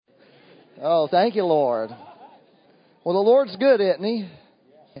Oh, thank you, Lord. Well, the Lord's good, isn't He?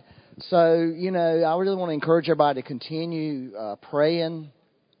 So, I really want to encourage everybody to continue praying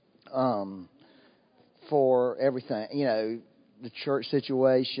for everything, the church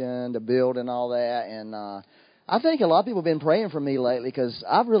situation, the building, all that. And I think a lot of people have been praying for me lately because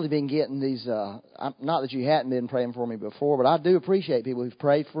I've really been getting these, not that you hadn't been praying for me before, but I do appreciate people who've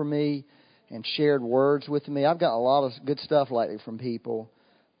prayed for me and shared words with me. I've gotten a lot of good stuff lately from people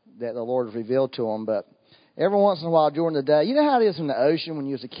that the Lord has revealed to them. But every once in a while during the day, you know how it is in the ocean when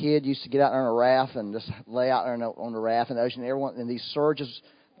you was a kid, you used to get out there on a raft and just lay out there on the raft in the ocean. And these surges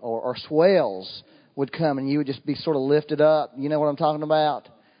or swells would come and you would just be sort of lifted up. You know what I'm talking about?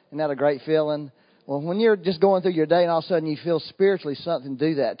 Isn't that a great feeling? Well, when you're just going through your day and all of a sudden you feel spiritually something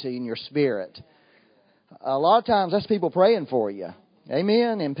do that to you in your spirit, a lot of times that's people praying for you.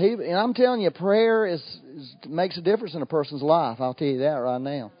 Amen. And I'm telling you, prayer makes a difference in a person's life. I'll tell you that right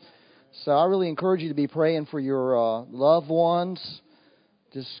now. So I really encourage you to be praying for your loved ones.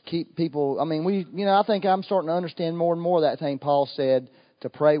 Just keep people. I mean, I think I'm starting to understand more and more that thing Paul said, to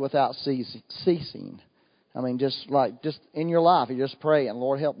pray without ceasing. I mean, just in your life, you just pray and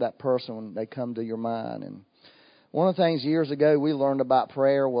Lord, help that person when they come to your mind. And one of the things years ago we learned about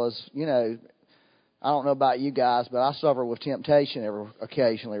prayer was, I don't know about you guys, but I suffer with temptation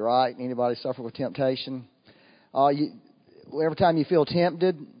occasionally, right? Anybody suffer with temptation? Every time you feel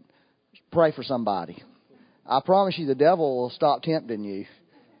tempted, pray for somebody. I promise you the devil will stop tempting you,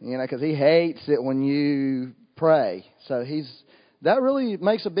 because he hates it when you pray. So that really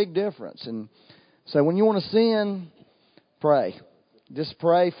makes a big difference. And so when you want to sin, pray. Just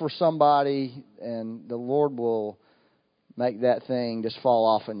pray for somebody and the Lord will make that thing just fall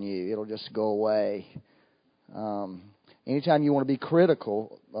off on you. It'll just go away. Anytime you want to be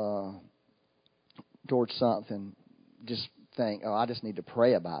critical towards something, just think, I just need to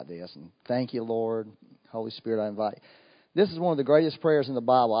pray about this. And thank you, Lord. Holy Spirit, I invite you. This is one of the greatest prayers in the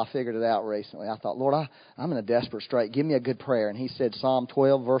Bible. I figured it out recently. I thought, Lord, I'm in a desperate strait. Give me a good prayer. And He said, Psalm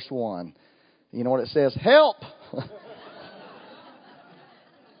 12, verse 1. You know what it says? Help!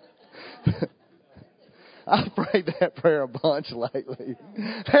 I've prayed that prayer a bunch lately.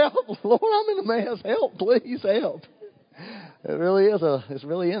 Help, Lord, I'm in a mess. Help, please, help. It really is it's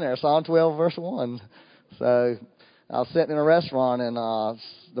really in there. Psalm 12, verse 1. So I was sitting in a restaurant and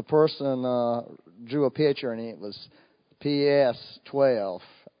the person drew a picture and it was PS 12.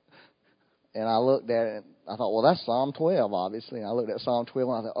 And I looked at it and I thought, well, that's Psalm 12, obviously. And I looked at Psalm 12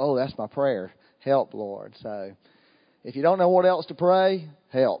 and I thought, oh, that's my prayer. Help, Lord. So if you don't know what else to pray,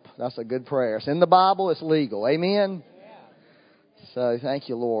 help. That's a good prayer. It's in the Bible. It's legal. Amen? Yeah. So thank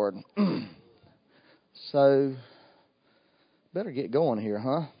you, Lord. So better get going here,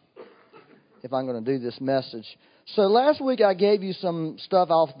 huh? If I'm going to do this message. So last week I gave you some stuff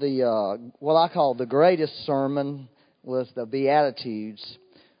off the, what I call the greatest sermon was the Beatitudes.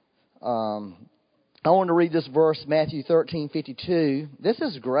 I want to read this verse, Matthew 13:52. This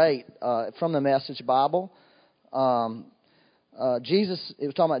is great from the Message Bible. Jesus, it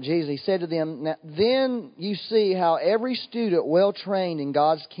was talking about Jesus. He said to them, then you see how every student well trained in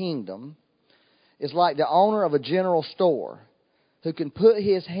God's kingdom is like the owner of a general store who can put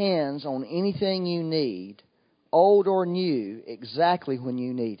his hands on anything you need, old or new, exactly when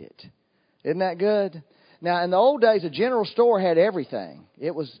you need it. Isn't that good? Now, in the old days, a general store had everything.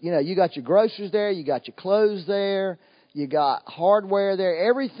 It was, you got your groceries there, you got your clothes there, you got hardware there.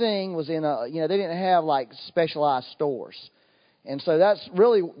 Everything was in they didn't have like specialized stores. And so that's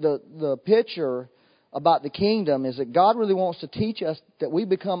really the picture about the kingdom is that God really wants to teach us that we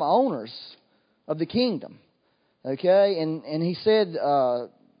become owners of the kingdom. Okay? And He said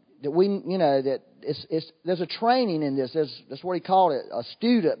that we, that there's a training in this. That's what He called it, a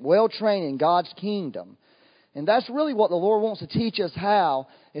student, well trained in God's kingdom. And that's really what the Lord wants to teach us how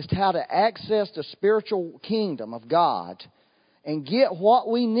to access the spiritual kingdom of God and get what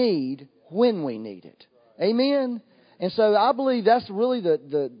we need when we need it. Amen? And so I believe that's really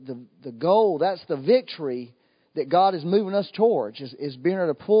the goal. That's the victory that God is moving us towards, is being able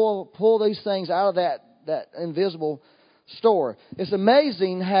to pull these things out of that invisible store. It's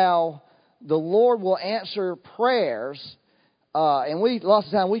amazing how the Lord will answer prayers. And lots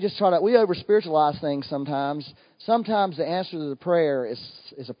of time we just we over spiritualize things sometimes. Sometimes the answer to the prayer is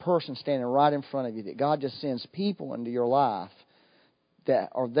a person standing right in front of you, that God just sends people into your life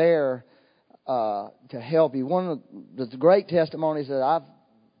that are there to help you. One of the great testimonies that I've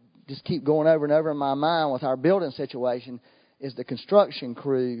just keep going over and over in my mind with our building situation is the construction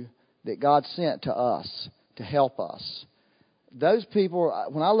crew that God sent to us to help us. Those people,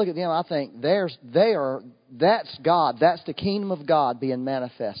 when I look at them, I think that's God. That's the kingdom of God being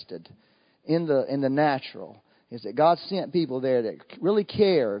manifested in the natural is that God sent people there that really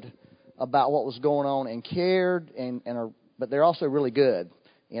cared about what was going on and cared but they're also really good.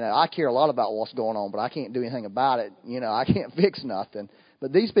 I care a lot about what's going on, but I can't do anything about it. I can't fix nothing.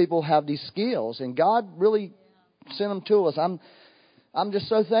 But these people have these skills, and God really sent them to us. I'm just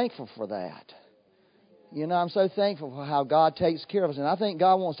so thankful for that. I'm so thankful for how God takes care of us. And I think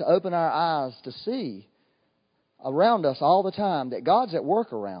God wants to open our eyes to see around us all the time that God's at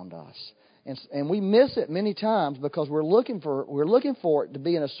work around us. And we miss it many times because we're looking for it to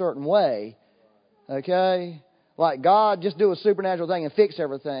be in a certain way. Okay? Like God just do a supernatural thing and fix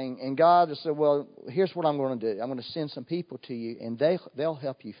everything. And God just said, well, here's what I'm going to do. I'm going to send some people to you and they'll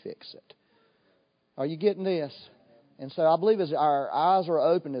help you fix it. Are you getting this? And so I believe as our eyes are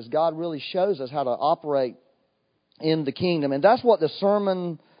open, as God really shows us how to operate in the kingdom. And that's what the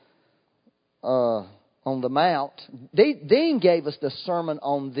Sermon on the Mount, Dean gave us the Sermon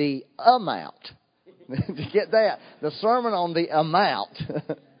on the Amount. Did you get that? The Sermon on the Amount.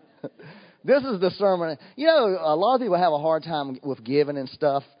 This is the sermon. A lot of people have a hard time with giving and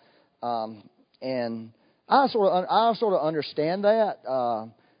stuff. And I sort of understand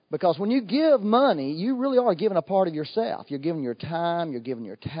that. Because when you give money, you really are giving a part of yourself. You're giving your time. You're giving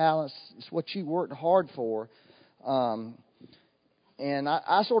your talents. It's what you worked hard for. And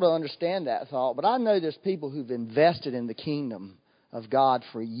I sort of understand that thought. But I know there's people who've invested in the kingdom of God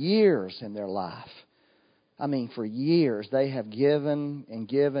for years in their life. I mean, for years. They have given and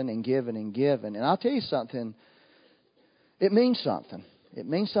given and given and given. And I'll tell you something. It means something. It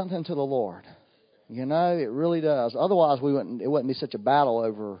means something to the Lord. It really does. Otherwise, it wouldn't be such a battle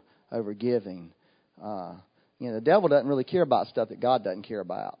over giving. The devil doesn't really care about stuff that God doesn't care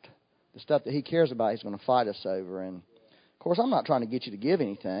about. The stuff that he cares about, he's going to fight us over. And, of course, I'm not trying to get you to give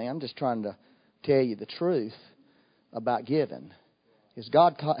anything. I'm just trying to tell you the truth about giving. Is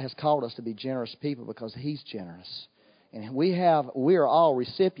God has called us to be generous people because He's generous. And we are all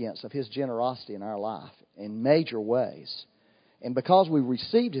recipients of His generosity in our life in major ways. And because we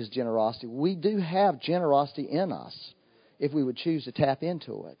received His generosity, we do have generosity in us if we would choose to tap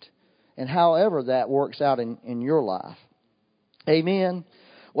into it. And however that works out in your life. Amen.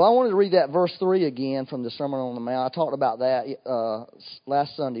 Well, I wanted to read that verse 3 again from the Sermon on the Mount. I talked about that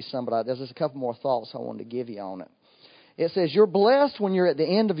last Sunday some, but there's just a couple more thoughts I wanted to give you on it. It says, you're blessed when you're at the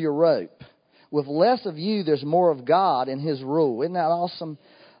end of your rope. With less of you, there's more of God in His rule. Isn't that awesome?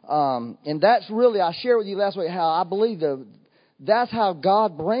 And that's really, I shared with you last week how I believe that's how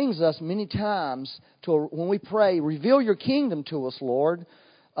God brings us many times when we pray, reveal your kingdom to us, Lord.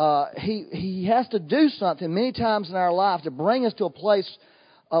 He has to do something many times in our life to bring us to a place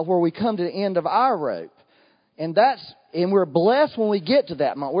where we come to the end of our rope. And we're blessed when we get to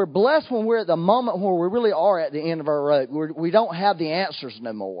that moment. We're blessed when we're at the moment where we really are at the end of our rope. We don't have the answers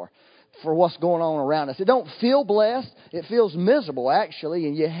no more for what's going on around us. It don't feel blessed. It feels miserable, actually,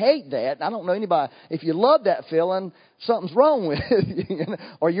 and you hate that. I don't know anybody. If you love that feeling, something's wrong with you,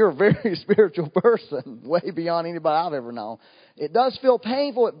 or you're a very spiritual person, way beyond anybody I've ever known. It does feel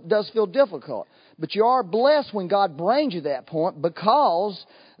painful. It does feel difficult. But you are blessed when God brings you to that point because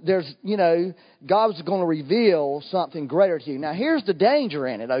God's going to reveal something greater to you. Now, here's the danger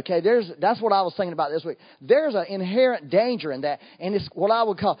in it, okay? That's what I was thinking about this week. There's an inherent danger in that, and it's what I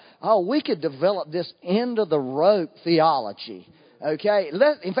would call, we could develop this end-of-the-rope theology, okay?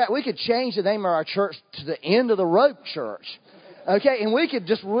 In fact, we could change the name of our church to the End-of-the-Rope Church. Okay, and we could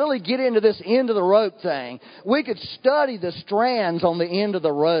just really get into this end of the rope thing. We could study the strands on the end of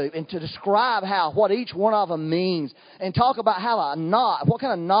the rope and to describe what each one of them means and talk about what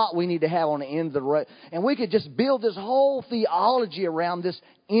kind of knot we need to have on the end of the rope. And we could just build this whole theology around this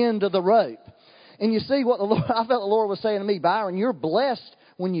end of the rope. And you see what I felt the Lord was saying to me, Byron, you're blessed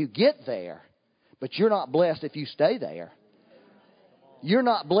when you get there, but you're not blessed if you stay there. You're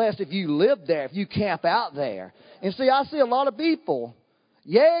not blessed if you live there, if you camp out there. And see, I see a lot of people.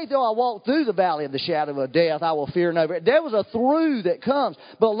 Yea, though I walk through the valley of the shadow of death, I will fear no evil. There was a through that comes.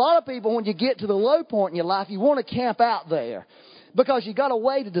 But a lot of people, when you get to the low point in your life, you want to camp out there. Because you got a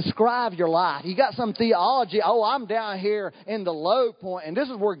way to describe your life. You got some theology. I'm down here in the low point, and this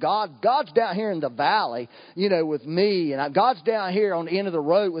is where God's down here in the valley, with me, and God's down here on the end of the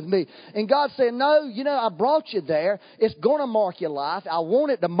road with me. And God said, no, I brought you there. It's going to mark your life. I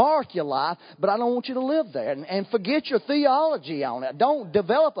want it to mark your life, but I don't want you to live there. And forget your theology on it. Don't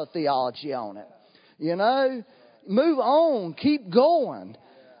develop a theology on it. Move on. Keep going.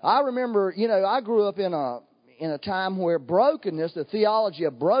 I remember, I grew up in a time where brokenness, the theology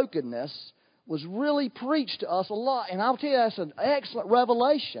of brokenness, was really preached to us a lot. And I'll tell you, that's an excellent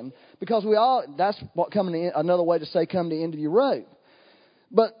revelation because that's what another way to say come to the end of your rope.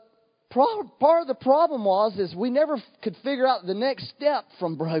 But part of the problem is we never could figure out the next step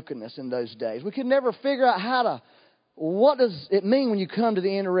from brokenness in those days. We could never figure out what does it mean when you come to the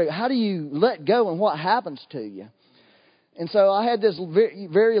end of the road? How do you let go and what happens to you? And so I had this very,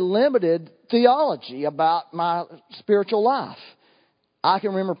 very limited theology about my spiritual life. I can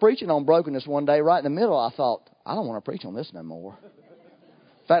remember preaching on brokenness one day right in the middle. I thought, I don't want to preach on this no more.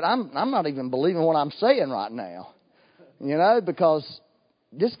 In fact, I'm not even believing what I'm saying right now. You know, because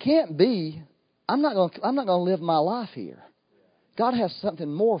this can't be, I'm not going to live my life here. God has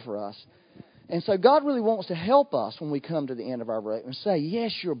something more for us. And so God really wants to help us when we come to the end of our road and say,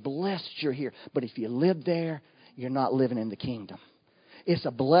 yes, you're blessed you're here. But if you live there, you're not living in the kingdom. It's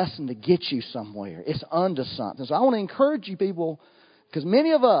a blessing to get you somewhere. It's unto something. So I want to encourage you people, because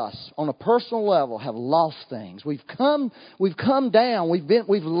many of us on a personal level have lost things. We've come down. We've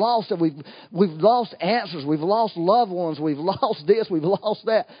lost it. We've lost answers. We've lost loved ones. We've lost this. We've lost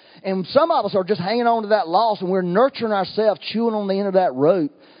that. And some of us are just hanging on to that loss, and we're nurturing ourselves, chewing on the end of that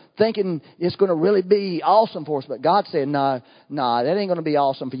rope, thinking it's going to really be awesome for us. But God said, no, that ain't going to be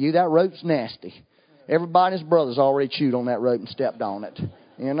awesome for you. That rope's nasty. Everybody and his brothers already chewed on that rope and stepped on it.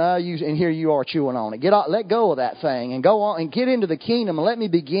 You know, and here you are chewing on it. Let go of that thing and go on and get into the kingdom and let me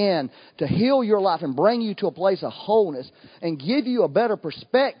begin to heal your life and bring you to a place of wholeness and give you a better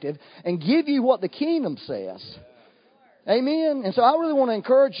perspective and give you what the kingdom says. Amen. And so I really want to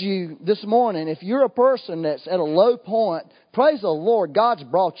encourage you this morning, if you're a person that's at a low point, praise the Lord, God's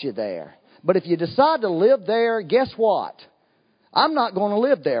brought you there. But if you decide to live there, guess what? I'm not going to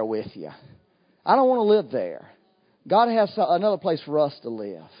live there with you. I don't want to live there. God has another place for us to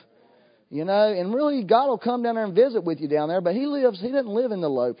live. You know, and really God will come down there and visit with you down there, but He doesn't live in the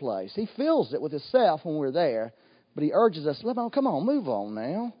low place. He feels it with Himself when we're there, but He urges us, come on, move on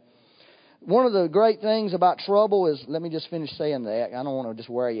now. One of the great things about trouble is, let me just finish saying that. I don't want to just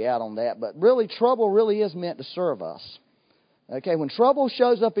wear you out on that, but really trouble really is meant to serve us. Okay, when trouble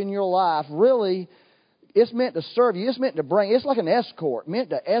shows up in your life, really, it's meant to serve you. It's meant to it's like an escort, meant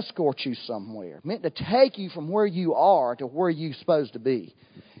to escort you somewhere, meant to take you from where you are to where you're supposed to be.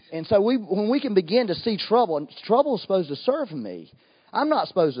 And so when we can begin to see trouble, and trouble is supposed to serve me. I'm not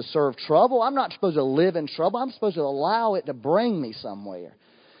supposed to serve trouble. I'm not supposed to live in trouble. I'm supposed to allow it to bring me somewhere.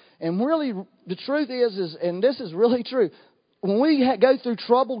 And really, the truth is, and this is really true, when we go through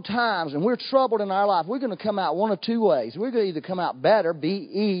troubled times and we're troubled in our life, we're going to come out one of two ways. We're going to either come out better,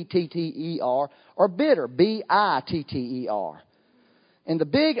 B-E-T-T-E-R, or bitter, B-I-T-T-E-R. And the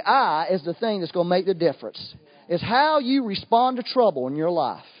big I is the thing that's going to make the difference. It's how you respond to trouble in your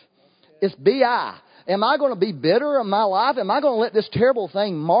life. It's B-I. Am I going to be bitter in my life? Am I going to let this terrible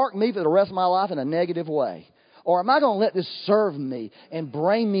thing mark me for the rest of my life in a negative way? Or am I going to let this serve me and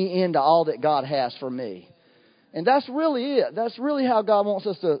bring me into all that God has for me? And that's really it. That's really how God wants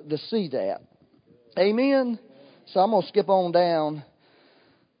us to see that. Amen? So I'm going to skip on down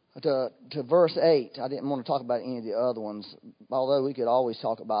to verse 8. I didn't want to talk about any of the other ones, although we could always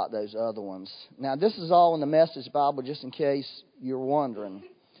talk about those other ones. Now, this is all in the Message Bible, just in case you're wondering.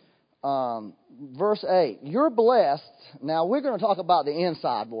 Verse 8. You're blessed. Now, we're going to talk about the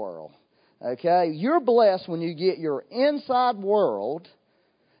inside world. Okay? You're blessed when you get your inside world,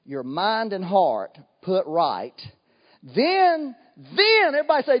 your mind and heart put right. Then,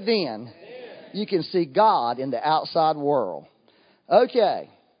 everybody say then. You can see God in the outside world. Okay.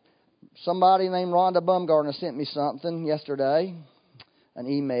 Somebody named Rhonda Bumgardner sent me something yesterday, an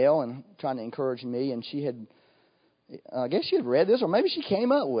email, and trying to encourage me. And I guess she had read this, or maybe she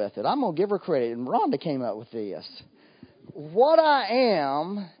came up with it. I'm going to give her credit. And Rhonda came up with this. What I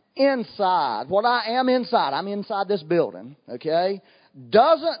am inside, I'm inside this building, okay,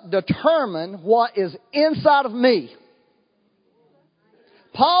 doesn't determine what is inside of me.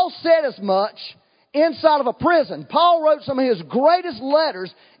 Paul said as much inside of a prison. Paul wrote some of his greatest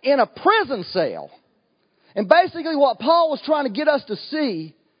letters in a prison cell. And basically what Paul was trying to get us to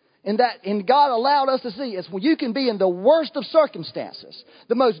see, and God allowed us to see, is when you can be in the worst of circumstances,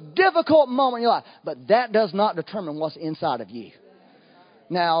 the most difficult moment in your life, but that does not determine what's inside of you.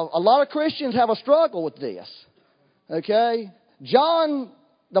 Now, a lot of Christians have a struggle with this. Okay? John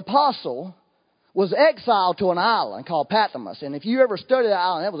the Apostle was exiled to an island called Patmos. And if you ever studied that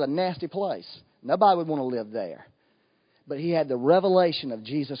island, that was a nasty place. Nobody would want to live there. But he had the revelation of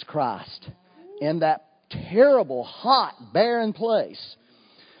Jesus Christ in that terrible, hot, barren place.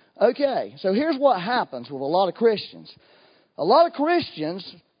 Okay, so here's what happens with a lot of Christians. A lot of Christians,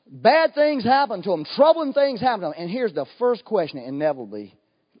 bad things happen to them, troubling things happen to them. And here's the first question that inevitably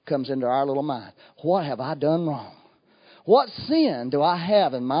comes into our little mind. What have I done wrong? What sin do I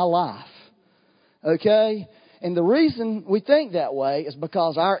have in my life? Okay? And the reason we think that way is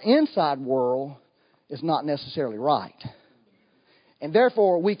because our inside world is not necessarily right. And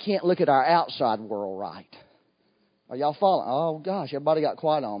therefore, we can't look at our outside world right. Are y'all following? Oh, gosh, everybody got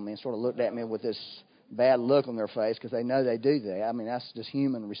quiet on me and sort of looked at me with this bad look on their face because they know they do that. I mean, that's just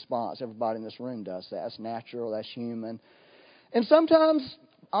human response. Everybody in this room does that. That's natural. That's human. And sometimes,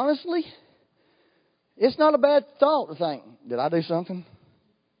 honestly, it's not a bad thought to think, did I do something?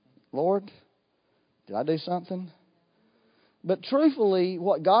 Lord, did I do something? But truthfully,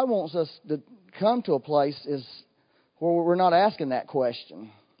 what God wants us to come to a place is where we're not asking that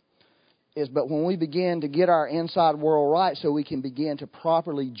question. But when we begin to get our inside world right so we can begin to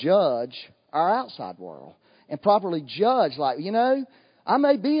properly judge our outside world. And properly judge, like, I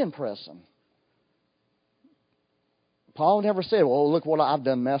may be in prison. Paul never said, well, look what I've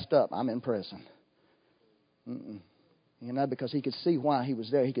done messed up. I'm in prison. Because he could see why he was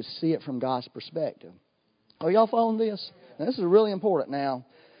there. He could see it from God's perspective. Are y'all following this? Now, this is really important now.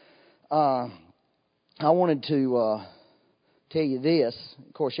 I wanted to tell you this.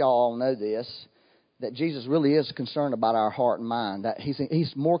 Of course, y'all all know this, that Jesus really is concerned about our heart and mind. That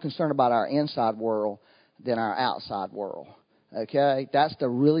he's more concerned about our inside world than our outside world. Okay? That's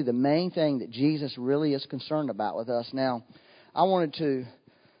really the main thing that Jesus really is concerned about with us. Now, I wanted to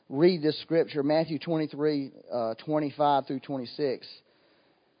read this scripture, Matthew 23, 25 through 26,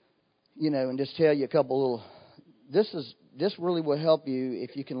 and just tell you a couple little... This really will help you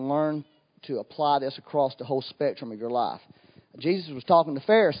if you can learn to apply this across the whole spectrum of your life. Jesus was talking to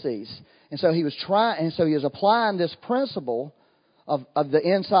Pharisees, and so he was applying this principle of the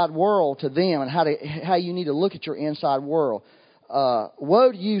inside world to them and how you need to look at your inside world.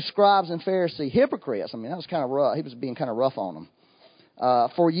 Woe to you, scribes and Pharisees, hypocrites! I mean, that was kind of rough. He was being kind of rough on them.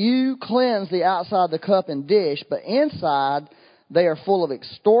 For you cleanse the outside of the cup and dish, but inside they are full of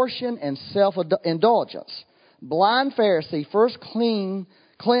extortion and self-indulgence. Blind Pharisee, first cleanse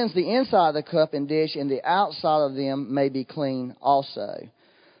the inside of the cup and dish, and the outside of them may be clean also.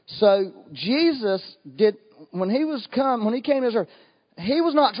 So Jesus when he came to this earth, he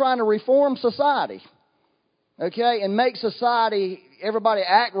was not trying to reform society, okay, and make society, everybody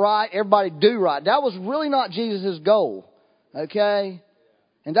act right, everybody do right. That was really not Jesus' goal, okay.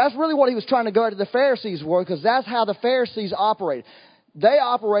 And that's really what he was trying to go to the Pharisees were, because that's how the Pharisees operated. They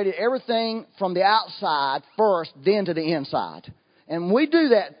operated everything from the outside first, then to the inside. And we do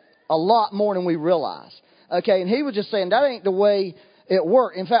that a lot more than we realize. Okay, and he was just saying that ain't the way it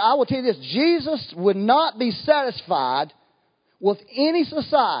worked. In fact, I will tell you this. Jesus would not be satisfied with any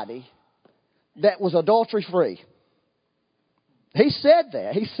society that was adultery-free. He said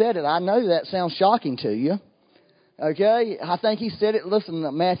that. He said it. I know that sounds shocking to you. Okay, I think he said it. Listen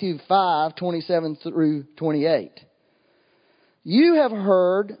to Matthew 5, 27 through 28. You have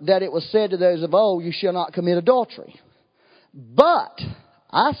heard that it was said to those of old, you shall not commit adultery. But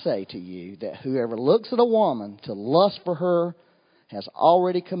I say to you that whoever looks at a woman to lust for her has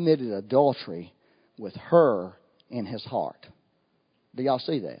already committed adultery with her in his heart. Do y'all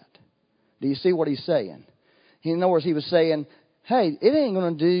see that? Do you see what he's saying? In other words, he was saying, hey, it ain't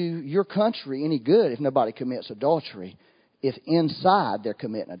going to do your country any good if nobody commits adultery, if inside they're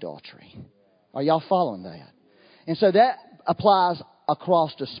committing adultery. Are y'all following that? And so that applies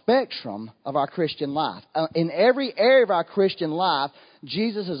across the spectrum of our Christian life. In every area of our Christian life,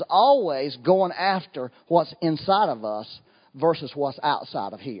 Jesus is always going after what's inside of us versus what's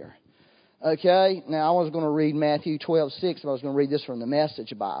outside of here. Okay? Now, I was going to read Matthew 12:6, but I was going to read this from the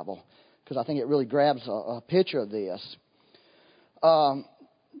Message Bible because I think it really grabs a picture of this.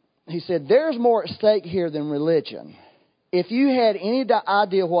 He said, there's more at stake here than religion. If you had any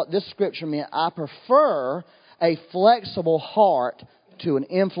idea what this scripture meant, I prefer a flexible heart to an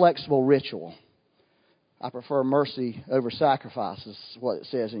inflexible ritual. I prefer mercy over sacrifice, is what it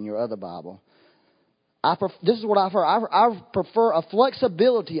says in your other Bible. This is what I prefer. I prefer a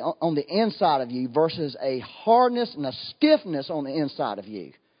flexibility on the inside of you versus a hardness and a stiffness on the inside of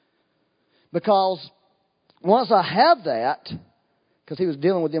you. Because once I have that, because he was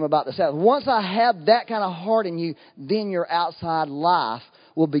dealing with them about the Sabbath, once I have that kind of heart in you, then your outside life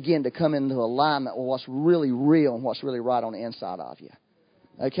will begin to come into alignment with what's really real and what's really right on the inside of you.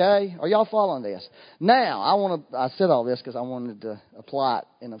 Okay? Are y'all following this? Now, I said all this because I wanted to apply it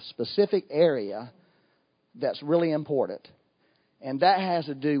in a specific area that's really important. And that has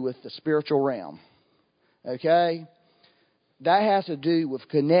to do with the spiritual realm. Okay? That has to do with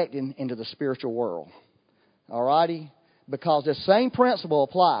connecting into the spiritual world. Alrighty? Because the same principle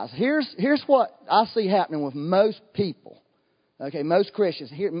applies. Here's what I see happening with most people. Okay, most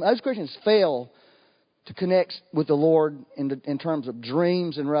Christians fail to connect with the Lord in terms of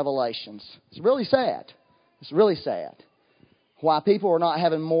dreams and revelations. It's really sad. It's really sad. Why people are not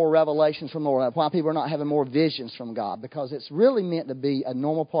having more revelations from the Lord. Why people are not having more visions from God. Because it's really meant to be a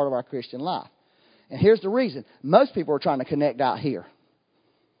normal part of our Christian life. And here's the reason. Most people are trying to connect out here.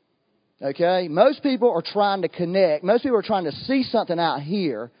 Okay? Most people are trying to connect. Most people are trying to see something out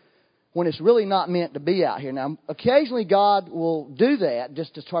here when it's really not meant to be out here. Now, occasionally God will do that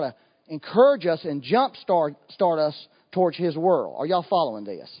just to try to encourage us and start us towards His world. Are y'all following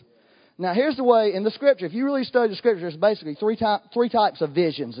this? Now, here's the way in the Scripture. If you really study the Scripture, there's basically three types of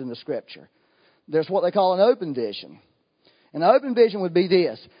visions in the Scripture. There's what they call an open vision. And an open vision would be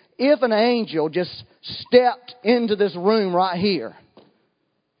this. If an angel just stepped into this room right here,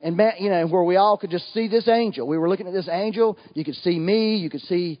 and where we all could just see this angel. We were looking at this angel. You could see me. You could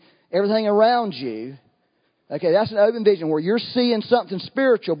see everything around you. Okay, that's an open vision where you're seeing something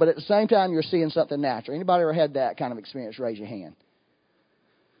spiritual, but at the same time you're seeing something natural. Anybody ever had that kind of experience? Raise your hand.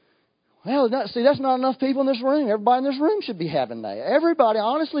 Well, that's not enough people in this room. Everybody in this room should be having that. Everybody,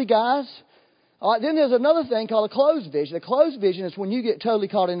 honestly, guys. All right, then there's another thing called a closed vision. A closed vision is when you get totally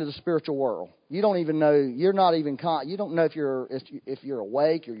caught into the spiritual world. You don't even know. You don't know if you're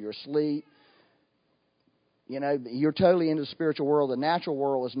awake or you're asleep. You're totally into the spiritual world. The natural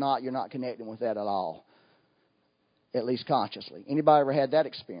world is not. You're not connecting with that at all, at least consciously. Anybody ever had that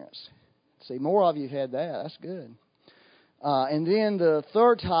experience? See, more of you have had that. That's good. And then the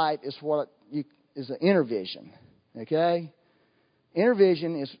third type is is an inner vision. Okay, inner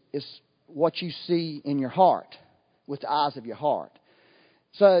vision is what you see in your heart, with the eyes of your heart.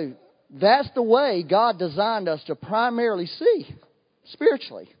 So that's the way God designed us to primarily see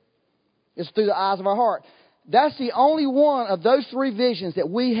spiritually. It's through the eyes of our heart. That's the only one of those three visions that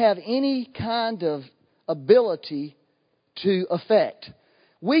we have any kind of ability to affect.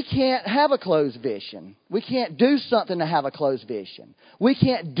 We can't have a closed vision. We can't do something to have a closed vision. We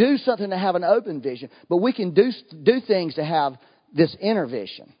can't do something to have an open vision. But we can do things to have this inner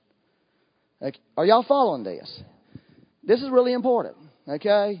vision. Are y'all following this? This is really important,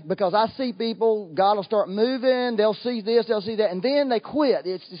 okay? Because I see people, God will start moving, they'll see this, they'll see that, and then they quit.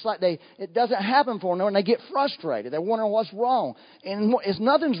 It's just like it doesn't happen for them, and they get frustrated. They're wondering what's wrong. And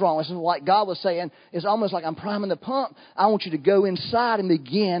nothing's wrong. It's like God was saying, it's almost like I'm priming the pump. I want you to go inside and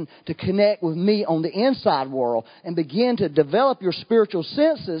begin to connect with me on the inside world and begin to develop your spiritual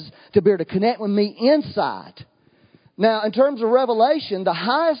senses to be able to connect with me inside. Now, in terms of revelation, the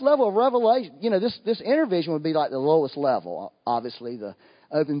highest level of revelation, this inner vision would be like the lowest level. Obviously, the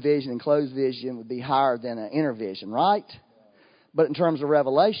open vision and closed vision would be higher than an inner vision, right? But in terms of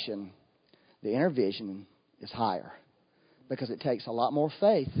revelation, the inner vision is higher because it takes a lot more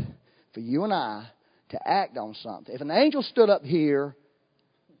faith for you and I to act on something. If an angel stood up here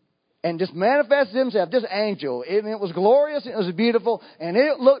and just manifested himself, this angel, it was glorious, it was beautiful, and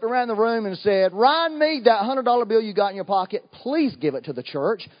it looked around the room and said, Ryan Mead, that $100 bill you got in your pocket, please give it to the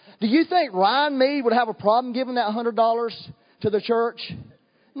church. Do you think Ryan Mead would have a problem giving that $100 to the church?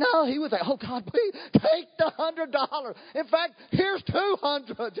 No, he would say, oh God, please take the $100. In fact, here's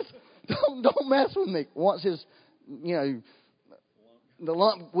 $200. Just don't mess with me. Once his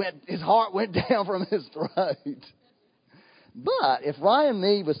heart went down from his throat. But if Ryan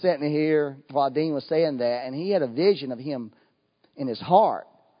Mead was sitting here while Dean was saying that, and he had a vision of him in his heart,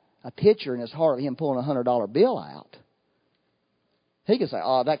 a picture in his heart of him pulling a $100 bill out, he could say,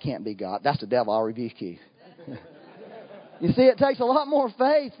 oh, that can't be God. That's the devil. I'll rebuke you. You see, it takes a lot more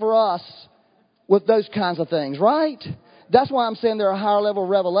faith for us with those kinds of things, right? That's why I'm saying they're a higher level of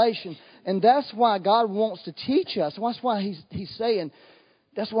revelation. And that's why God wants to teach us. That's why He's saying...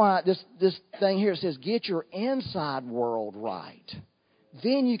 That's why this thing here says, get your inside world right.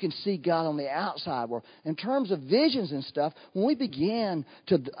 Then you can see God on the outside world. In terms of visions and stuff, when we begin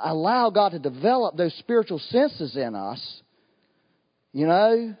to allow God to develop those spiritual senses in us,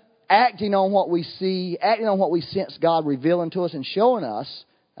 acting on what we see, acting on what we sense God revealing to us and showing us,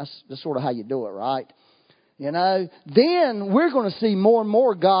 that's sort of how you do it, right? Then we're going to see more and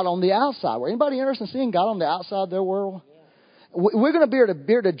more God on the outside world. Anybody interested in seeing God on the outside of their world? We're going to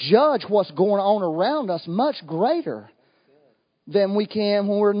be able to judge what's going on around us much greater than we can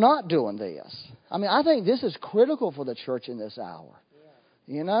when we're not doing this. I mean, I think this is critical for the church in this hour.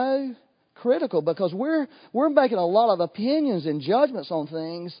 Critical because we're making a lot of opinions and judgments on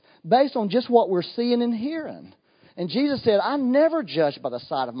things based on just what we're seeing and hearing. And Jesus said, I never judge by the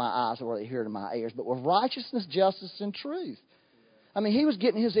sight of my eyes or the hearing of my ears, but with righteousness, justice, and truth. I mean, he was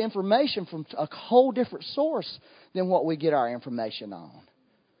getting his information from a whole different source than what we get our information on.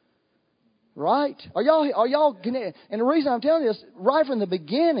 Right? Are y'all connected? And the reason I'm telling you this, right from the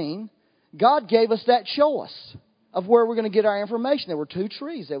beginning, God gave us that choice. of where we're going to get our information. There were two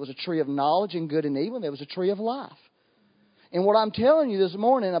trees. There was a tree of knowledge and good and evil, and there was a tree of life. And what I'm telling you this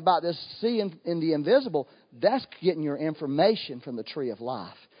morning about this seeing in the invisible, that's getting your information from the tree of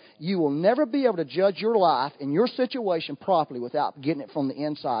life. You will never be able to judge your life and your situation properly without getting it from the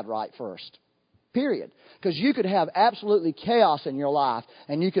inside right first. Period. Because you could have absolutely chaos in your life,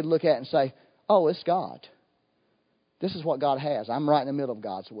 and you could look at it and say, oh, it's God. This is what God has. I'm right in the middle of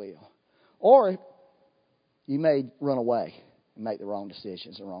God's will. Or you may run away and make the wrong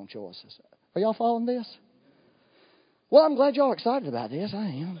decisions, the wrong choices. Are y'all following this? Well, I'm glad y'all are excited about this. I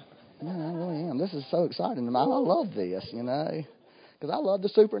am. Yeah, I really am. This is so exciting to me. I love this, because I love the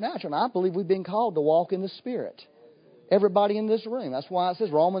supernatural. And I believe we've been called to walk in the Spirit. Everybody in this room. That's why it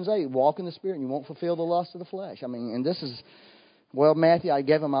says Romans 8, walk in the Spirit and you won't fulfill the lust of the flesh. And this is, well, Matthew, I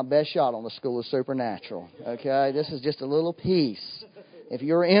gave him my best shot on the School of Supernatural. Okay? This is just a little piece. If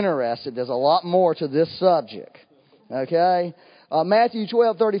you're interested, there's a lot more to this subject. Okay? Matthew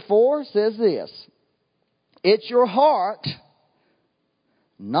 12:34 says this. It's your heart,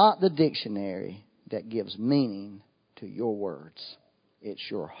 not the dictionary, that gives meaning to your words.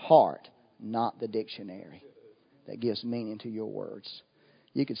 It's your heart, not the dictionary, that gives meaning to your words.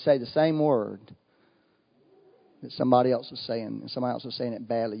 You could say the same word that somebody else is saying, and somebody else is saying it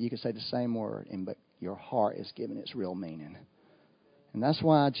badly. You could say the same word, but your heart is giving its real meaning. And that's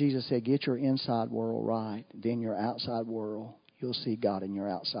why Jesus said, get your inside world right. Then your outside world, you'll see God in your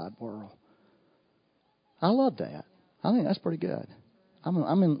outside world. I love that. I think that's pretty good.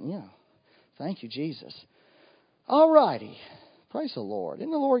 Thank you, Jesus. All righty. Praise the Lord. Isn't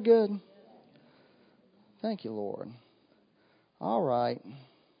the Lord good? Thank you, Lord. All right.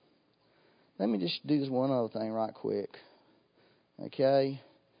 Let me just do this one other thing right quick. Okay?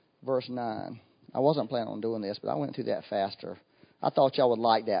 Verse 9. I wasn't planning on doing this, but I went through that faster. I thought y'all would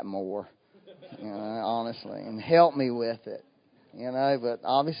like that more, honestly, and help me with it. But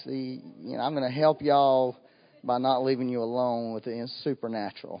obviously, I'm going to help y'all by not leaving you alone with the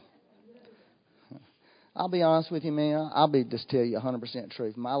supernatural. I'll be honest with you, man. I'll just tell you 100%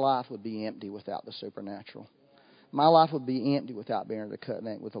 truth. My life would be empty without the supernatural. My life would be empty without being able to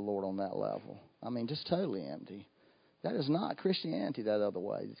connect with the Lord on that level. Just totally empty. That is not Christianity that other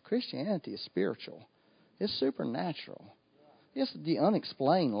way. Christianity is spiritual. It's supernatural. It's the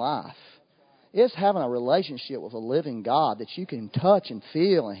unexplained life. It's having a relationship with a living God that you can touch and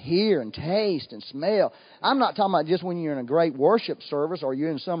feel and hear and taste and smell. I'm not talking about just when you're in a great worship service or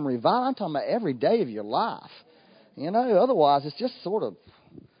you're in some revival. I'm talking about every day of your life. Otherwise it's just sort of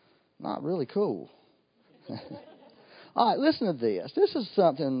not really cool. All right, listen to this. This is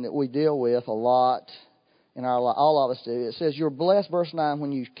something that we deal with a lot in our life. All of us do. It says, you're blessed, verse 9,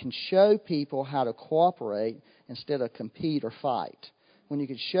 when you can show people how to cooperate instead of compete or fight. When you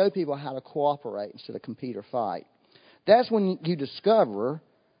can show people how to cooperate instead of compete or fight. That's when you discover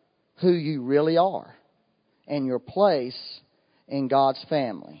who you really are and your place in God's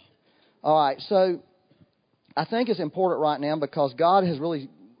family. All right, so I think it's important right now because God has really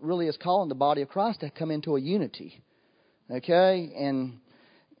is calling the body of Christ to come into a unity. Okay?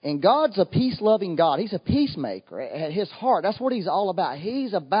 And God's a peace-loving God. He's a peacemaker at His heart. That's what He's all about.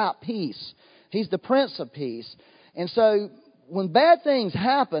 He's about peace. He's the Prince of Peace. And so when bad things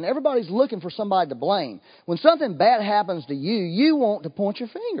happen, everybody's looking for somebody to blame. When something bad happens to you, you want to point your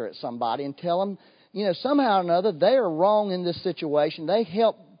finger at somebody and tell them, somehow or another, they are wrong in this situation. They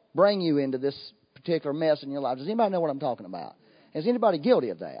helped bring you into this particular mess in your life. Does anybody know what I'm talking about? Is anybody guilty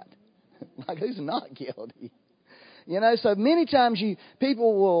of that? Like, who's not guilty? So many times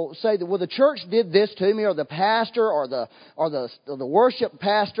people will say that, well, the church did this to me, or the pastor, or the worship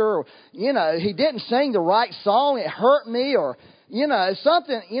pastor, or, he didn't sing the right song, it hurt me, or,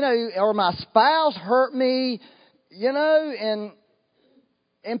 something, or my spouse hurt me, and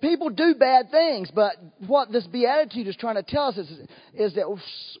people do bad things. But what this beatitude is trying to tell us is that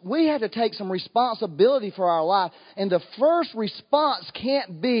we have to take some responsibility for our life. And the first response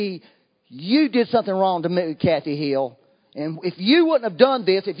can't be, you did something wrong to me, Kathy Hill. And if you wouldn't have done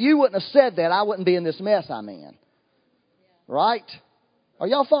this, if you wouldn't have said that, I wouldn't be in this mess I'm in. Right? Are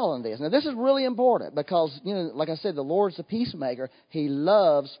y'all following this? Now, this is really important because, like I said, the Lord's a peacemaker. He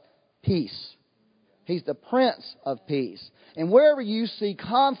loves peace. He's the Prince of Peace. And wherever you see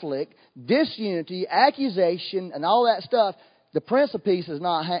conflict, disunity, accusation, and all that stuff, the Prince of Peace is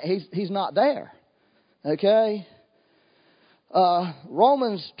not, he's not there. Okay?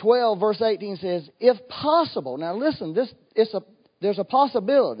 Romans 12 verse 18 says, if possible. Now listen, there's a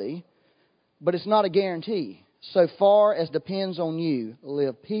possibility, but it's not a guarantee. So far as depends on you,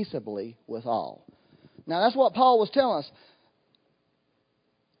 live peaceably with all. Now that's what Paul was telling us.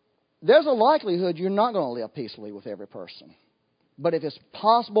 there's a likelihood you're not going to live peacefully with every person. But if it's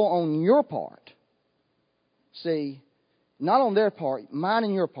possible on your part, see, not on their part, mine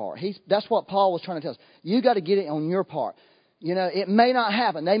and your part. That's what Paul was trying to tell us. You got to get it on your part. You know, it may not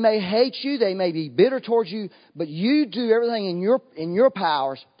happen. They may hate you. They may be bitter towards you. But you do everything in your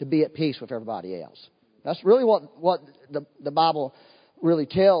powers to be at peace with everybody else. That's really what the Bible really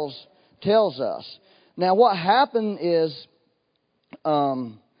tells us. Now, what happened is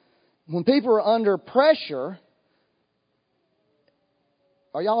when people are under pressure,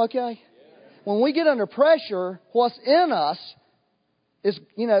 are y'all okay? When we get under pressure, what's in us is,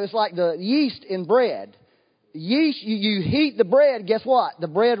 it's like the yeast in bread. Yeast, you heat the bread, guess what? The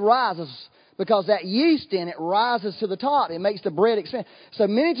bread rises because that yeast in it rises to the top. It makes the bread expand. So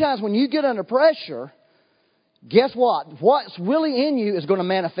many times when you get under pressure, guess what? What's really in you is going to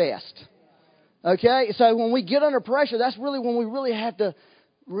manifest. Okay? So when we get under pressure, that's really when we really have to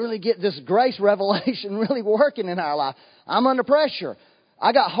really get this grace revelation really working in our life. I'm under pressure.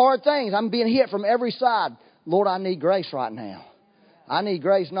 I got hard things. I'm being hit from every side. Lord, I need grace right now. I need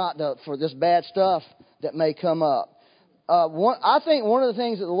grace for this bad stuff that may come up. I think one of the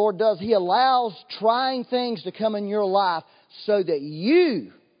things that the Lord does, He allows trying things to come in your life so that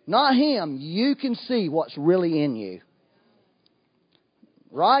you, not Him, you can see what's really in you.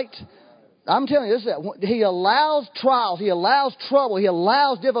 Right? I'm telling you, He allows trials, He allows trouble, He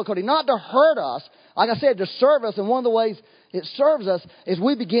allows difficulty, not to hurt us, like I said, to serve us. And one of the ways it serves us is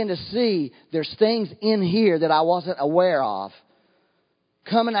we begin to see there's things in here that I wasn't aware of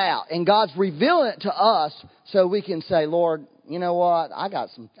coming out. And God's revealing it to us so we can say, Lord, you know what? I got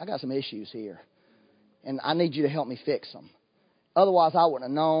some issues here. And I need you to help me fix them. Otherwise, I wouldn't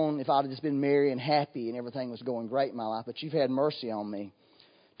have known if I'd have just been merry and happy and everything was going great in my life. But you've had mercy on me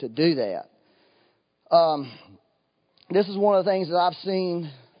to do that. This is one of the things that I've seen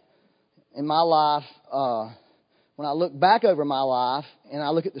in my life. When I look back over my life and I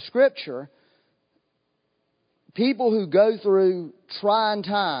look at the Scripture, people who go through trying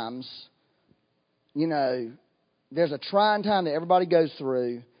times, there's a trying time that everybody goes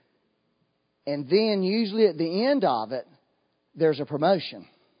through. And then usually at the end of it, there's a promotion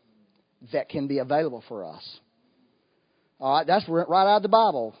that can be available for us. All right, that's right out of the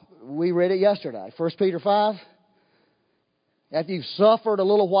Bible. We read it yesterday. 1 Peter 5. After you've suffered a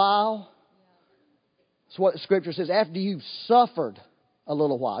little while, that's what the Scripture says. After you've suffered a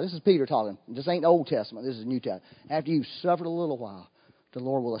little while. This is Peter talking. This ain't Old Testament. This is New Testament. After you've suffered a little while, the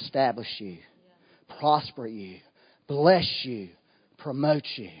Lord will establish you, prosper you, bless you, promote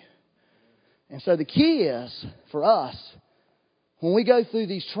you. And so the key is, for us, when we go through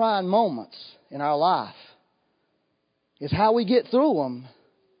these trying moments in our life, is how we get through them.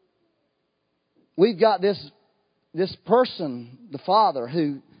 We've got this person, the Father,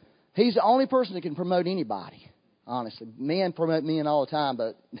 who He's the only person that can promote anybody. Honestly, men promote men all the time,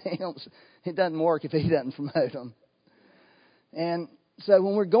 but it doesn't work if He doesn't promote them. And so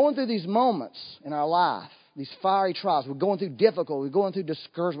when we're going through these moments in our life, these fiery trials, we're going through difficulty, we're going through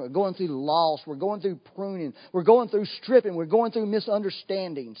discouragement, we're going through loss, we're going through pruning, we're going through stripping, we're going through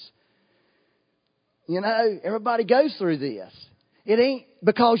misunderstandings. Everybody goes through this. It ain't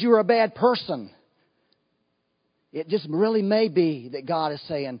because you're a bad person. It just really may be that God is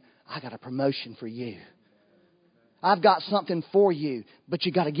saying, I got a promotion for you. I've got something for you, but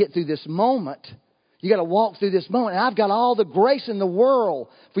you got to get through this moment. You got to walk through this moment. And I've got all the grace in the world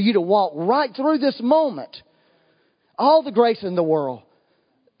for you to walk right through this moment. All the grace in the world.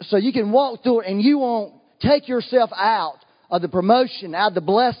 So you can walk through it and you won't take yourself out of the promotion, out of the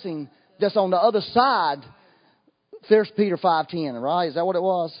blessing that's on the other side. 1 Peter 5:10, right? Is that what it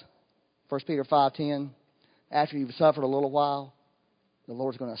was? 1 Peter 5:10. After you've suffered a little while, the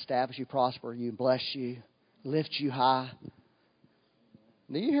Lord's going to establish you, prosper you, bless you, lift you high.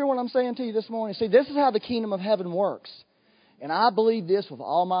 Do you hear what I'm saying to you this morning? See, this is how the kingdom of heaven works. And I believe this with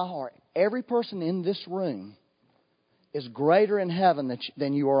all my heart. Every person in this room is greater in heaven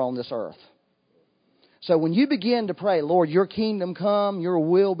than you are on this earth. So when you begin to pray, Lord, your kingdom come, your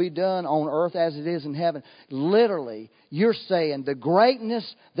will be done on earth as it is in heaven, literally, you're saying the greatness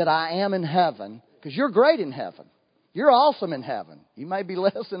that I am in heaven, because you're great in heaven. You're awesome in heaven. You may be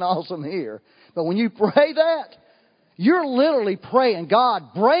less than awesome here. But when you pray that, you're literally praying,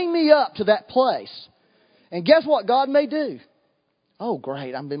 God, bring me up to that place. And guess what God may do? Oh,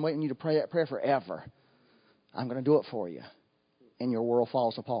 great. I've been waiting you to pray that prayer forever. I'm going to do it for you. And your world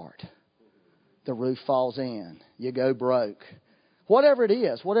falls apart. The roof falls in. You go broke. Whatever it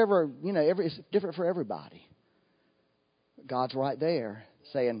is, it's different for everybody. God's right there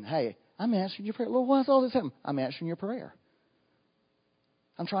saying, hey, I'm answering your prayer. Lord, why's all this happening? I'm answering your prayer.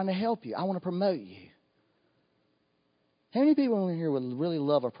 I'm trying to help you. I want to promote you. How many people in here would really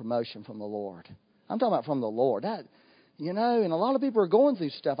love a promotion from the Lord? I'm talking about from the Lord. And a lot of people are going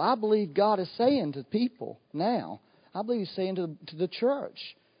through stuff. I believe God is saying to people now, I believe He's saying to the church,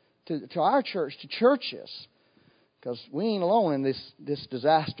 to our church, to churches, because we ain't alone in this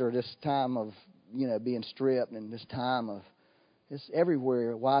disaster, this time of, being stripped, and this time of, it's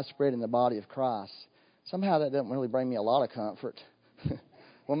everywhere, widespread in the body of Christ. Somehow that doesn't really bring me a lot of comfort.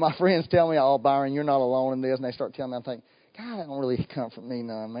 When my friends tell me, "Oh, Byron, you're not alone in this," and they start telling me, I'm thinking, God, that don't really comfort me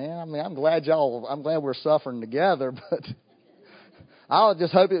none, man. I mean, I'm glad we're suffering together, but I'll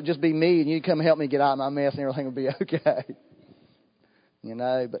just hope it'll just be me and you come help me get out of my mess and everything will be okay.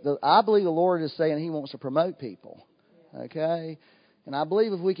 But I believe the Lord is saying He wants to promote people, okay? And I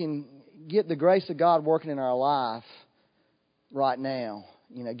believe if we can get the grace of God working in our life right now,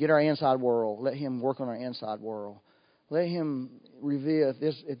 get our inside world, let Him work on our inside world. Let Him reveal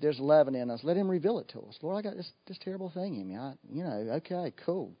if there's leaven in us. Let Him reveal it to us. Lord, I got this terrible thing in me. Okay,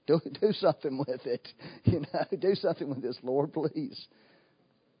 cool. Do something with it. Do something with this, Lord, please.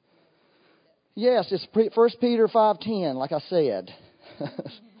 Yes, it's 1 Peter 5:10, like I said.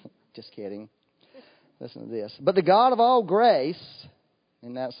 Just kidding. Listen to this. But the God of all grace,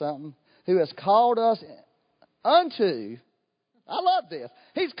 isn't that something? Who has called us unto. I love this.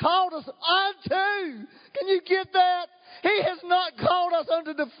 He's called us unto. Can you get that? He has not called us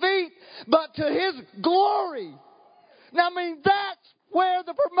unto defeat, but to His glory. Now, that's where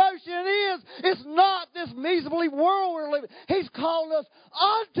the promotion is. It's not this miserly world we're living. He's called us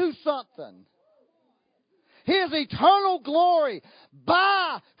unto something. His eternal glory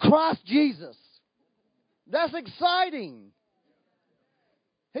by Christ Jesus. That's exciting.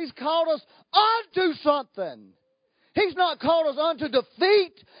 He's called us unto something. He's not called us unto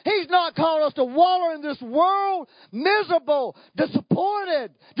defeat. He's not called us to wallow in this world, miserable,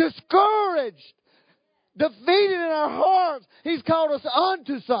 disappointed, discouraged, defeated in our hearts. He's called us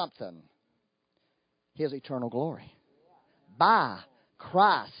unto something. His eternal glory. By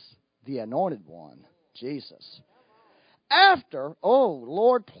Christ, the Anointed One, Jesus. After,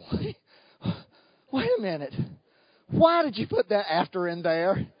 Lord, please, wait a minute. Why did you put that after in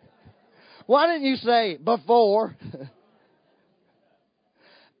there? Why didn't you say before?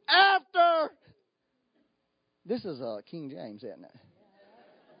 After. This is King James, isn't it?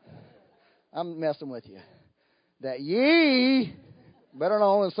 I'm messing with you. That ye, better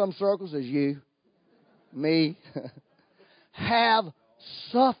known in some circles as you, me, have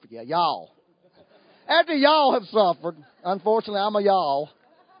suffered. Yeah, y'all. After y'all have suffered, unfortunately I'm a y'all,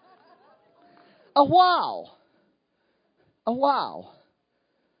 a while.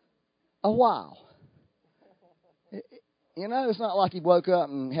 It's not like he woke up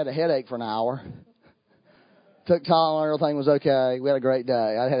and had a headache for an hour. Took Tylenol, everything was okay. We had a great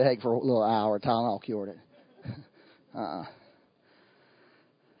day. I had a headache for a little hour. Tylenol cured it.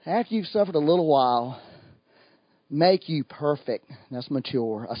 After you've suffered a little while, make you perfect. That's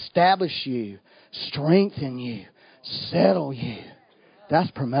mature. Establish you. Strengthen you. Settle you. That's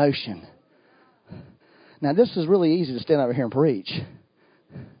promotion. Now, this is really easy to stand over here and preach.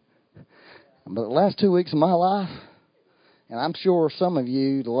 But the last 2 weeks of my life, and I'm sure some of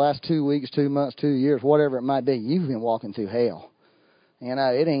you, the last 2 weeks, 2 months, 2 years, whatever it might be, you've been walking through hell.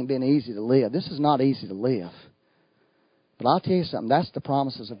 It ain't been easy to live. This is not easy to live. But I'll tell you something. That's the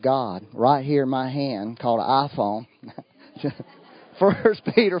promises of God right here in my hand called an iPhone.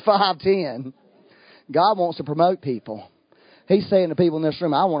 1 Peter 5:10. God wants to promote people. He's saying to people in this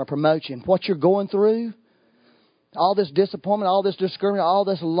room, I want to promote you. And what you're going through, all this disappointment, all this discouragement, all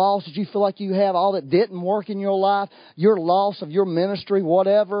this loss that you feel like you have, all that didn't work in your life, your loss of your ministry,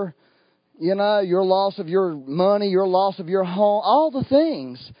 whatever, your loss of your money, your loss of your home, all the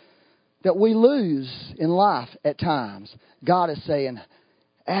things that we lose in life at times. God is saying,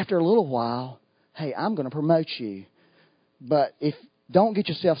 after a little while, hey, I'm going to promote you. But don't get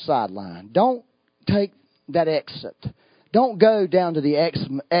yourself sidelined. Don't take that exit. Don't go down to the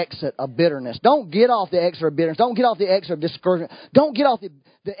exit of bitterness. Don't get off the exit of bitterness. Don't get off the exit of discouragement. Don't get off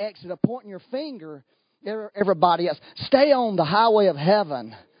the exit of pointing your finger at everybody else. Stay on the highway of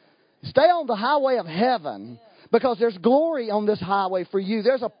heaven. Stay on the highway of heaven, because there's glory on this highway for you.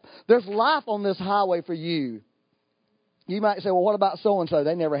 There's life on this highway for you. You might say, well, what about so-and-so?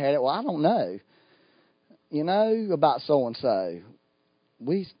 They never had it. Well, I don't know. About so-and-so.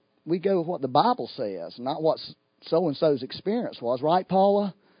 We go with what the Bible says, not what so-and-so's experience was. Right,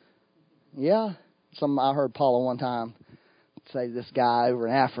 Paula? Yeah? I heard Paula one time say this guy over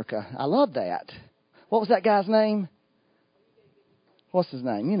in Africa. I love that. What was that guy's name? What's his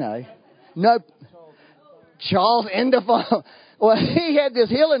name? No. Charles Endifon. Well, he had this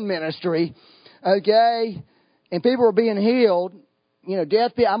healing ministry, okay, and people were being healed. You know,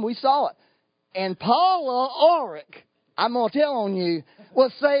 death, we saw it. And Paula Oric, I'm going to tell on you,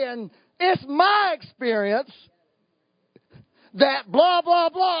 was saying, it's my experience that blah, blah,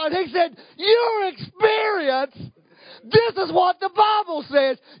 blah. And he said, your experience, this is what the Bible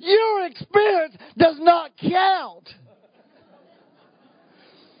says. Your experience does not count.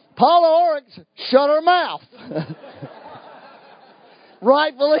 Paula Oric shut her mouth.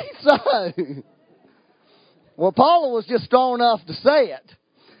 Rightfully so. Well, Paula was just strong enough to say it.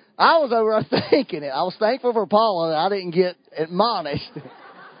 I was overthinking it. I was thankful for Paula that I didn't get admonished.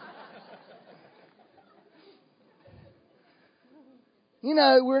 You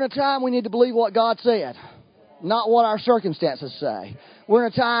know, we're in a time we need to believe what God said, not what our circumstances say. We're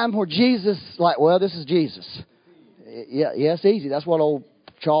in a time where Jesus, this is Jesus. Yeah, it's easy. That's what old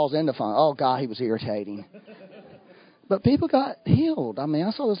Charles Endifon. Oh, God, he was irritating. But people got healed. I mean,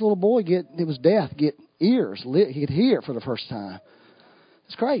 I saw this little boy it was deaf, get ears. He could hear for the first time.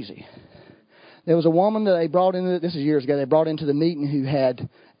 It's crazy. There was a woman that they brought in, this is years ago, they brought into the meeting who had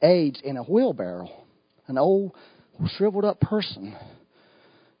AIDS in a wheelbarrow. An old, shriveled up person.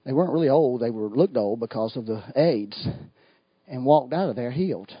 They weren't really old. They looked old because of the AIDS. And walked out of there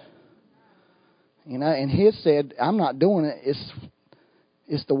healed. You know, and his said, I'm not doing it.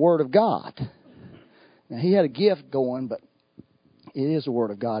 It's the Word of God. Now, he had a gift going, but it is the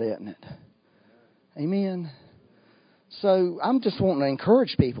Word of God, isn't it? Amen. So I'm just wanting to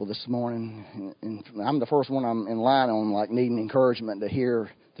encourage people this morning. And I'm the first one I'm in line on, needing encouragement to hear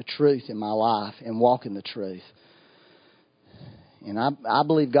the truth in my life and walk in the truth. And I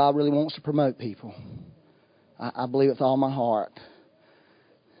believe God really wants to promote people. I believe with all my heart.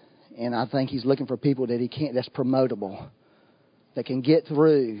 And I think He's looking for people that's promotable, that can get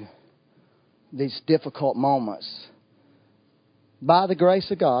through these difficult moments. By the grace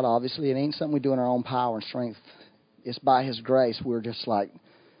of God, obviously. It ain't something we do in our own power and strength. It's by His grace. We're just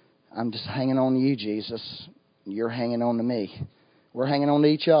I'm just hanging on to you, Jesus. You're hanging on to me. We're hanging on to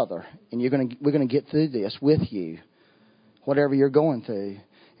each other. And we're going to get through this with you. Whatever you're going through.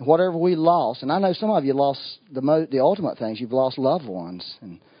 And whatever we lost. And I know some of you lost the ultimate things. You've lost loved ones.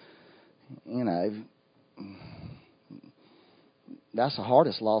 And, you know, that's the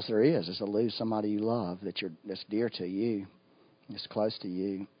hardest loss there is to lose somebody you love that's dear to you. It's close to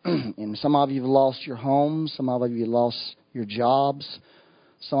you. And some of you have lost your homes. Some of you have lost your jobs.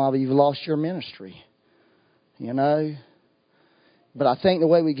 Some of you have lost your ministry. You know. But I think the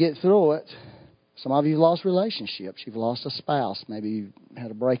way we get through it, some of you have lost relationships. You've lost a spouse. Maybe you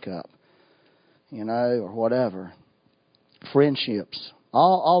had a breakup. You know, or whatever. Friendships.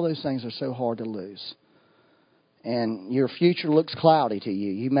 All those things are so hard to lose. And your future looks cloudy to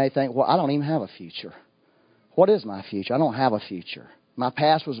you. You may think, well, I don't even have a future. What is my future? I don't have a future. My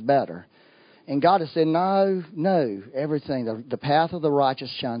past was better. And God has said, no, everything. The path of the righteous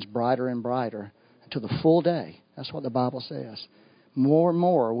shines brighter and brighter until the full day. That's what the Bible says. More and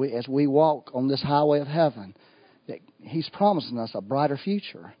more, as we walk on this highway of heaven, that He's promising us a brighter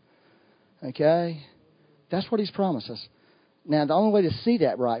future. Okay? That's what He's promised us. Now, the only way to see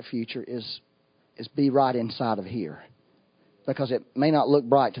that bright future is be right inside of here. Because it may not look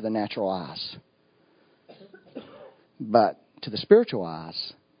bright to the natural eyes. But to the spiritual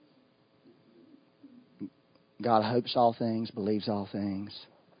eyes, God hopes all things, believes all things.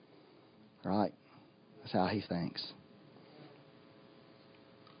 Right? That's how He thinks.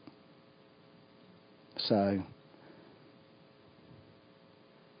 So,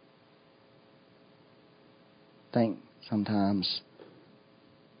 I think sometimes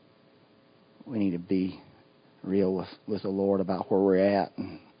we need to be real with the Lord about where we're at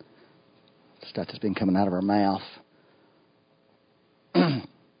and stuff that's been coming out of our mouth.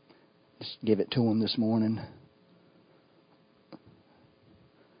 Just give it to Him this morning.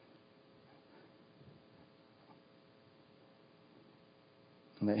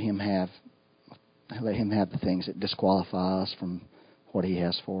 Let Him have the things that disqualify us from what He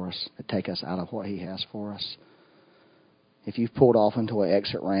has for us, that take us out of what He has for us. If you've pulled off into an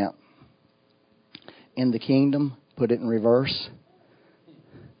exit ramp in the kingdom, put it in reverse,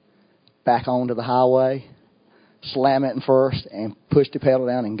 back onto the highway, slam it in first, and push the pedal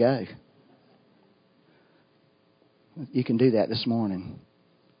down and go. You can do that this morning.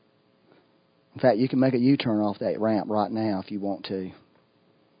 In fact, you can make a U-turn off that ramp right now if you want to.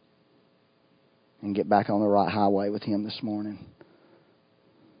 And get back on the right highway with Him this morning.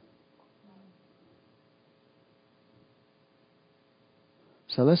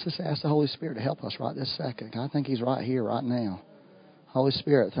 So let's just ask the Holy Spirit to help us right this second. I think He's right here, right now. Holy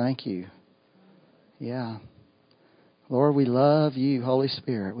Spirit, thank You. Yeah. Lord, we love you. Holy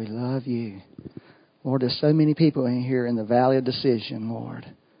Spirit, we love you. Lord, there's so many people in here in the valley of decision, Lord.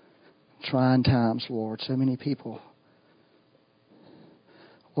 Trying times, Lord. So many people.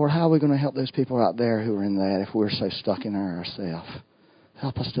 Lord, how are we going to help those people out there who are in that if we're so stuck in there ourselves?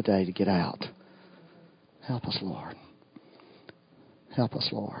 Help us today to get out. Help us, Lord. Help us,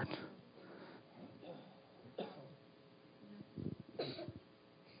 Lord.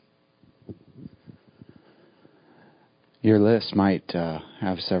 Your list might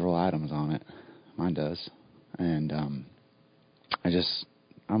have several items on it. Mine does. And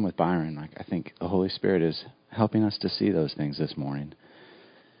I'm with Byron. I think the Holy Spirit is helping us to see those things this morning.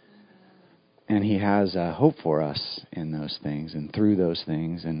 And He has hope for us in those things and through those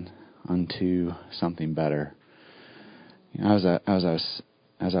things and unto something better. You know, as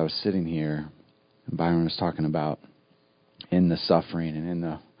I was sitting here, Byron was talking about in the suffering and in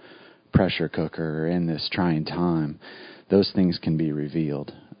the pressure cooker or in this trying time, those things can be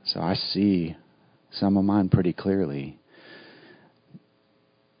revealed. So I see some of mine pretty clearly.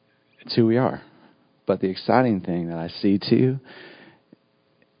 It's who we are. But the exciting thing that I see too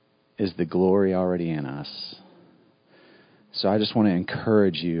is the glory already in us. So I just want to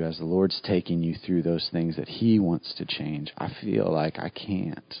encourage you as the Lord's taking you through those things that He wants to change. I feel like I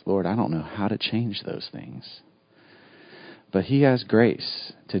can't. Lord, I don't know how to change those things. But He has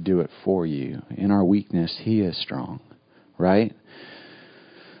grace to do it for you. In our weakness, He is strong. Right?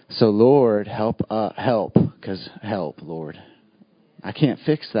 So Lord, help, Lord. I can't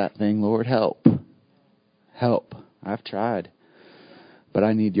fix that thing, Lord, help. Help. I've tried. But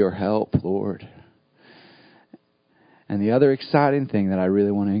I need your help, Lord. And the other exciting thing that I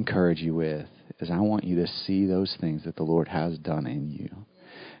really want to encourage you with is I want you to see those things that the Lord has done in you.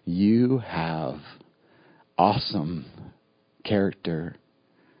 You have awesome character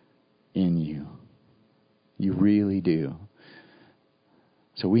in you. You really do.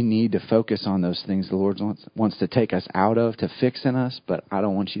 So we need to focus on those things the Lord wants to take us out of, to fix in us, but I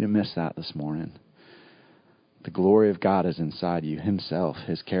don't want you to miss that this morning. The glory of God is inside you, Himself,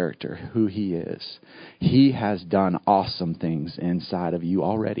 His character, who He is. He has done awesome things inside of you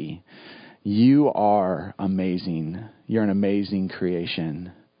already. You are amazing. You're an amazing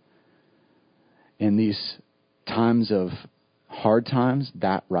creation. In these times of hard times,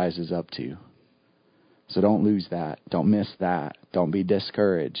 that rises up too. So don't lose that. Don't miss that. Don't be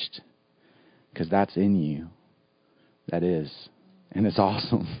discouraged. Because that's in you. That is. And it's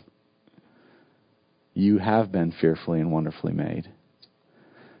awesome. You have been fearfully and wonderfully made.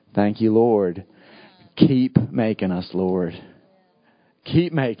 Thank you, Lord. Keep making us, Lord.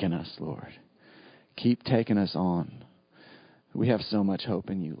 Keep making us, Lord. Keep taking us on. We have so much hope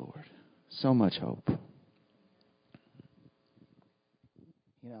in you, Lord. So much hope.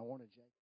 You know, I want to